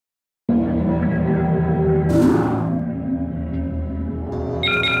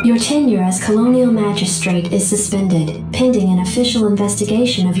Your tenure as Colonial Magistrate is suspended, pending an official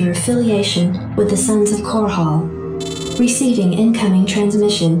investigation of your affiliation with the Sons of Korhal. Receiving incoming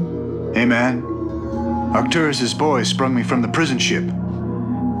transmission. Hey man, Arcturus' boys sprung me from the prison ship.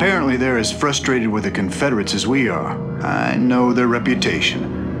 Apparently they're as frustrated with the Confederates as we are. I know their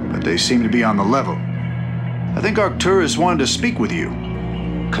reputation, but they seem to be on the level. I think Arcturus wanted to speak with you.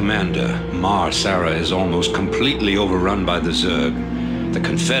 Commander, Mar Sara is almost completely overrun by the Zerg. The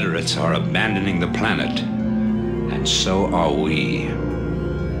Confederates are abandoning the planet, and so are we.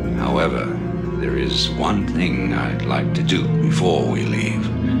 However, there is one thing I'd like to do before we leave.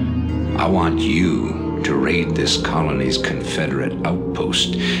 I want you to raid this colony's Confederate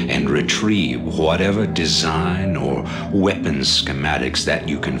outpost and retrieve whatever design or weapons schematics that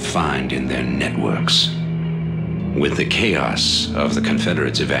you can find in their networks. With the chaos of the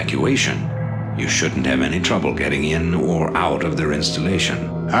Confederates' evacuation, you shouldn't have any trouble getting in or out of their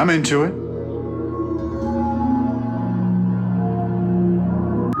installation. I'm into it.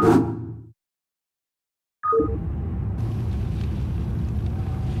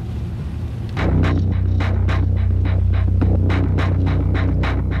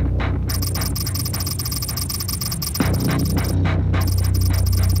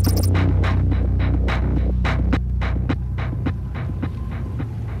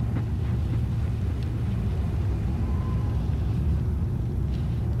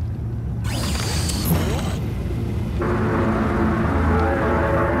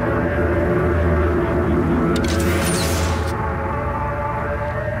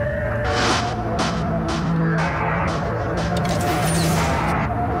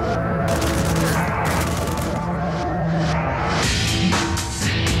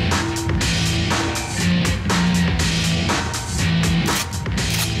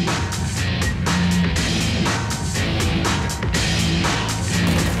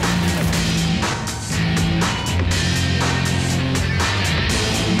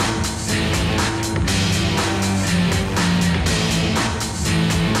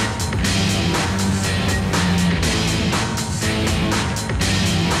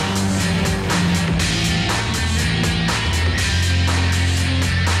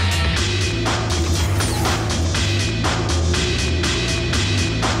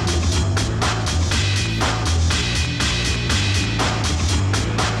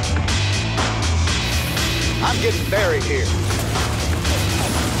 Getting buried here.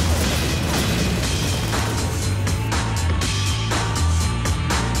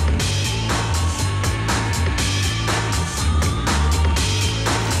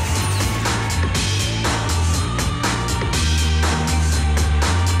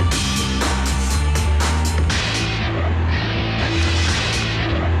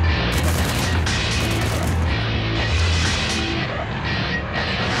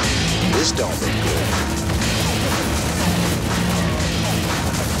 This don't look good.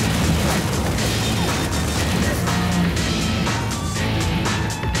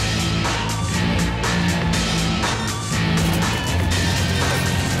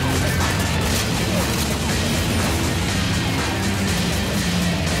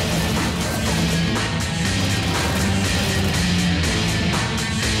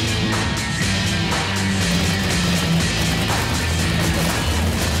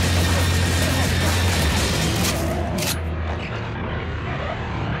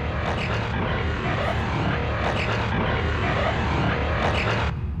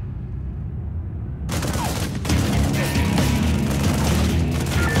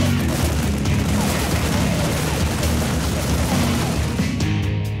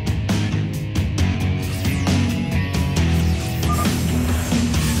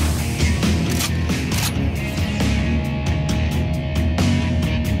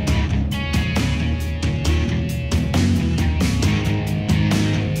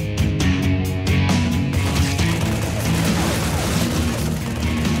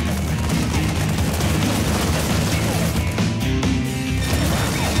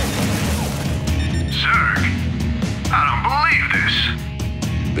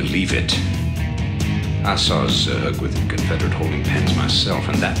 Believe it. I saw Zerg with Confederate holding pens myself,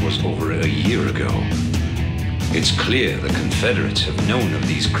 and that was over a year ago. It's clear the Confederates have known of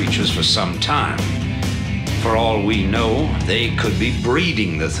these creatures for some time. For all we know, they could be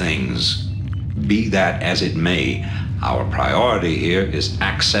breeding the things. Be that as it may, our priority here is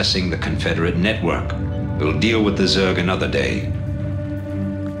accessing the Confederate network. We'll deal with the Zerg another day.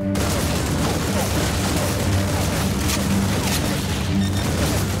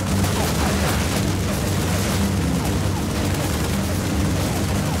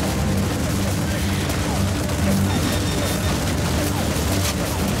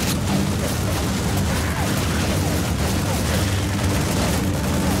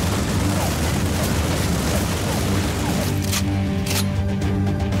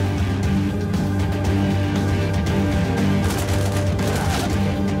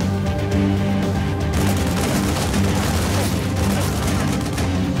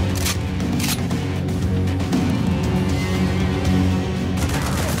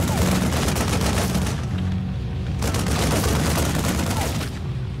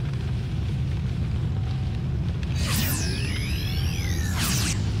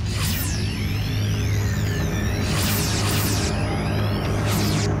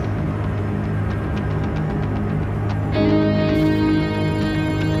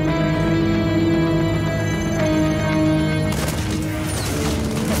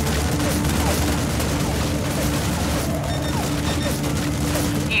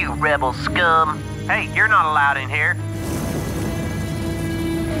 you rebel scum. Hey, you're not allowed in here.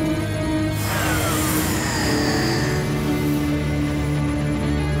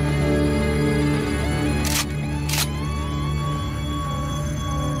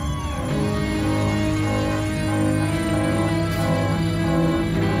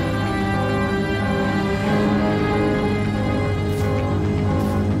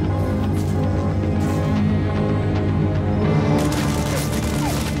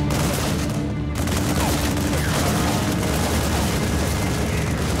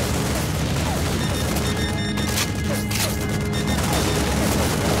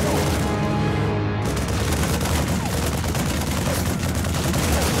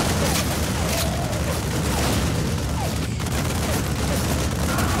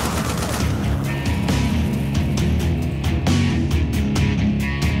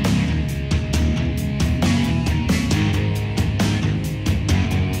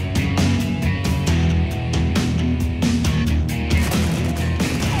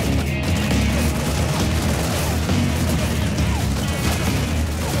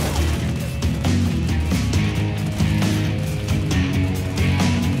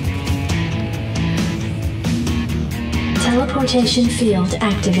 Teleportation field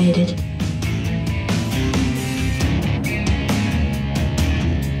activated.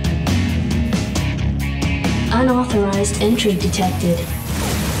 Unauthorized entry detected.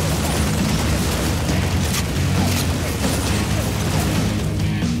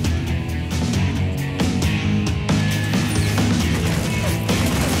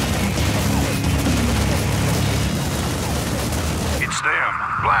 It's them.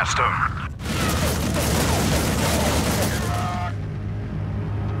 Blast them.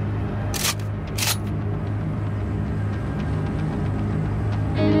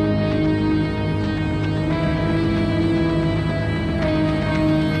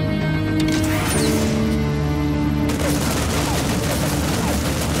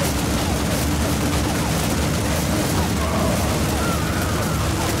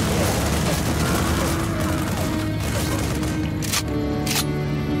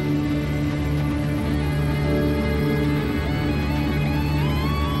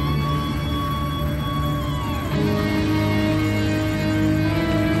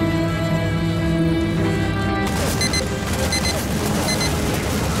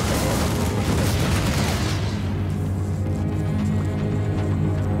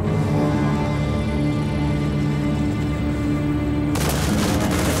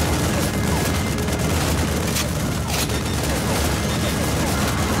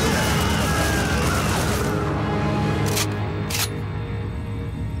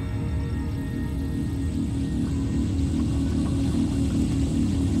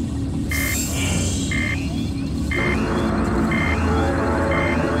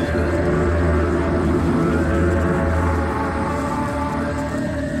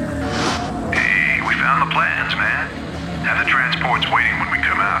 Have the transports waiting when we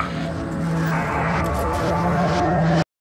come out.